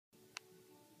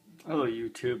Hello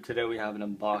YouTube, today we have an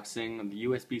unboxing of the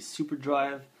USB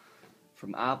SuperDrive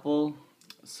from Apple.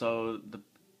 So the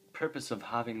purpose of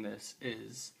having this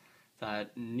is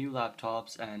that new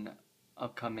laptops and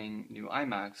upcoming new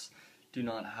iMacs do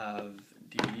not have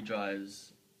DVD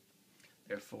drives.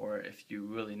 Therefore, if you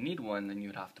really need one, then you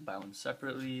would have to buy one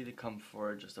separately. They come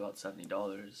for just about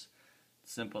 $70.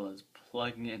 Simple as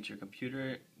plugging it into your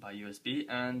computer by USB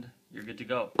and you're good to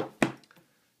go.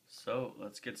 So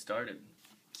let's get started.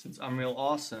 Since I'm real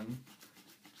awesome,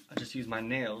 I just use my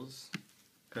nails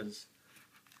because,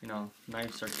 you know,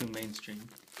 knives are too mainstream.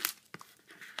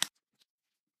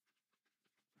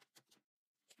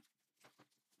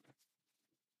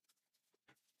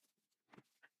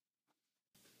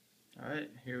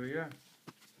 Alright, here we are.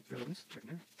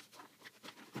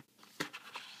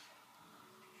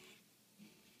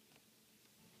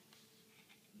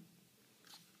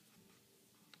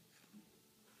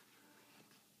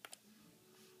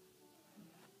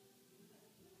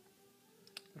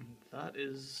 And that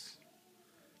is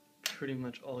pretty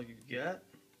much all you get.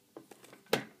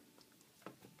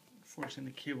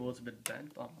 Unfortunately, the cable is a bit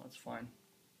bent, but that's fine.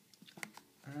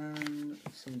 And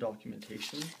some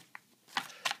documentation.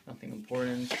 Nothing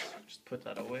important, just put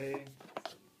that away.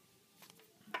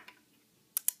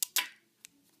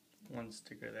 One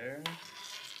sticker there.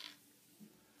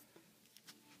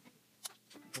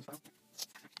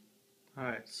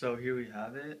 Alright, so here we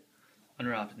have it,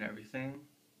 unwrapped and everything.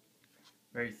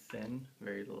 Very thin,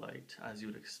 very light, as you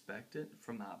would expect it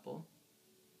from Apple.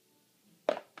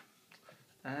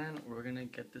 And we're gonna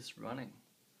get this running.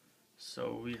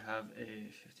 So we have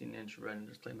a 15-inch Retina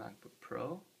display MacBook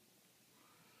Pro.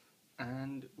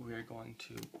 And we're going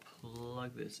to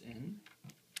plug this in.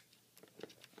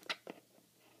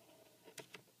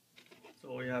 So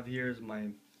all we have here is my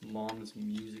mom's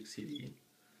music CD.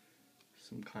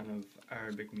 Some kind of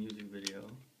Arabic music video.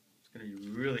 It's gonna be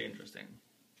really interesting.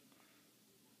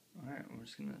 Alright, we're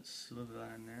just gonna slip that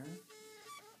in there.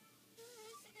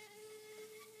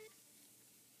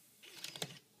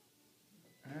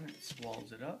 And it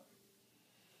swallows it up.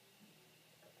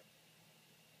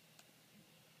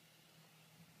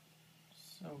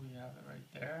 So we have it right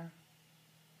there.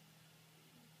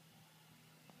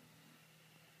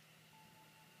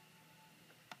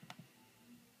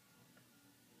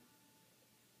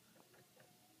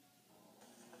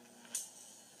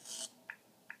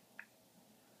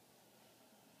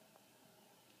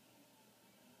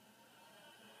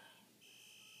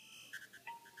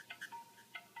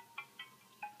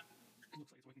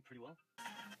 Looks like it's working pretty well.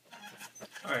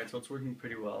 Alright, so it's working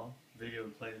pretty well. Video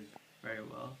plays very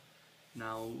well.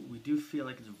 Now, we do feel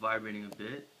like it's vibrating a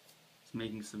bit. It's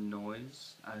making some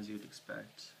noise, as you'd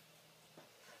expect.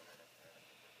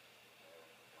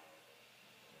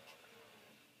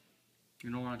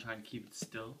 You don't want to try and keep it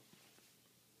still.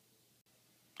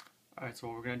 Alright, so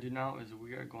what we're going to do now is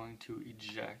we are going to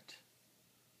eject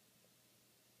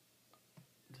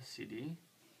the CD.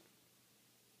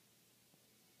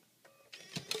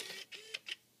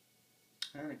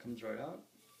 And it comes right out.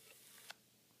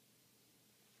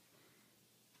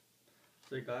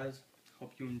 So guys,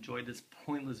 hope you enjoyed this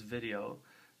pointless video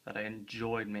that I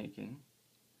enjoyed making.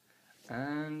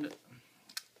 And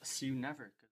see you never.